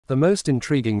The most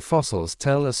intriguing fossils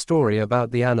tell a story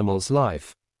about the animal's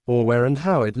life, or where and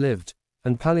how it lived,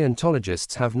 and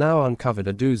paleontologists have now uncovered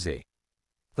a doozy.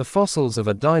 The fossils of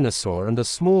a dinosaur and a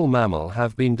small mammal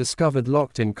have been discovered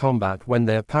locked in combat when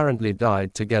they apparently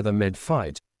died together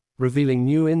mid-fight, revealing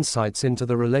new insights into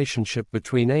the relationship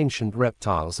between ancient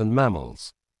reptiles and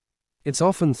mammals. It's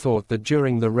often thought that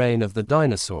during the reign of the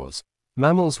dinosaurs,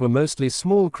 mammals were mostly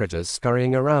small critters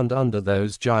scurrying around under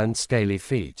those giant scaly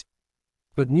feet.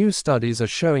 But new studies are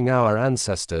showing our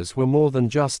ancestors were more than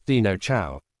just dino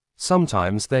chow.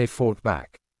 Sometimes they fought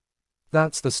back.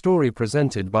 That's the story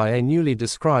presented by a newly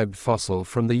described fossil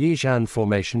from the Yixian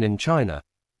Formation in China,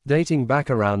 dating back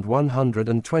around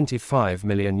 125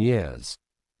 million years.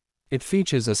 It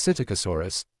features a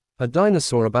Psittacosaurus, a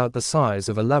dinosaur about the size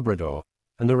of a Labrador,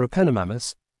 and a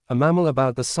Repenomamus, a mammal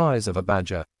about the size of a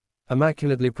badger,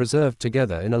 immaculately preserved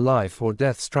together in a life or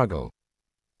death struggle.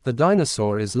 The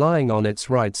dinosaur is lying on its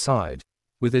right side,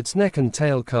 with its neck and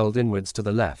tail curled inwards to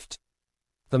the left.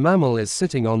 The mammal is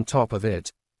sitting on top of it,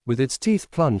 with its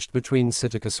teeth plunged between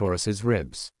Psittacosaurus's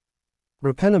ribs.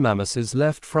 Repenomamus's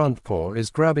left front paw is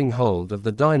grabbing hold of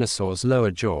the dinosaur's lower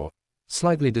jaw,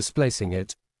 slightly displacing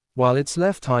it, while its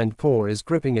left hind paw is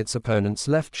gripping its opponent's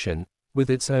left shin, with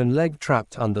its own leg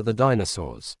trapped under the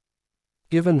dinosaur's.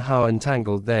 Given how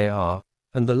entangled they are,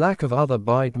 and the lack of other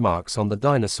bite marks on the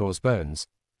dinosaur's bones,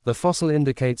 the fossil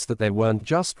indicates that they weren't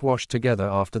just washed together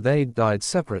after they'd died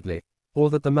separately,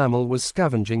 or that the mammal was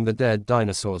scavenging the dead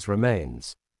dinosaur's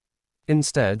remains.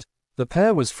 Instead, the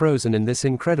pair was frozen in this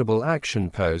incredible action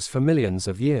pose for millions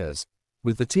of years,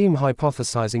 with the team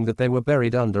hypothesizing that they were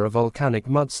buried under a volcanic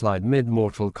mudslide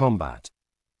mid-mortal combat.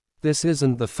 This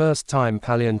isn't the first time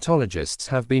paleontologists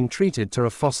have been treated to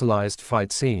a fossilized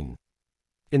fight scene.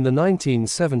 In the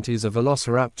 1970s, a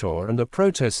velociraptor and a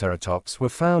protoceratops were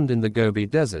found in the Gobi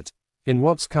Desert, in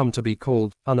what's come to be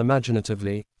called,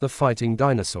 unimaginatively, the fighting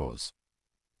dinosaurs.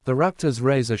 The raptor's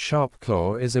razor-sharp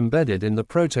claw is embedded in the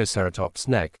protoceratops'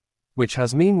 neck, which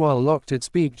has meanwhile locked its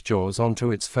beaked jaws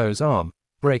onto its foe's arm,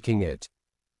 breaking it.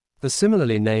 The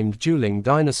similarly named dueling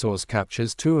dinosaurs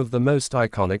captures two of the most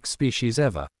iconic species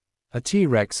ever, a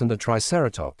T-Rex and a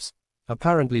Triceratops,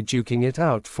 apparently duking it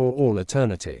out for all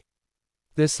eternity.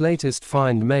 This latest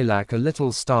find may lack a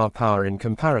little star power in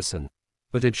comparison,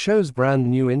 but it shows brand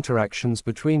new interactions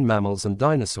between mammals and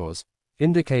dinosaurs,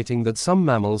 indicating that some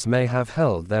mammals may have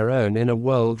held their own in a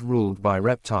world ruled by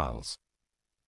reptiles.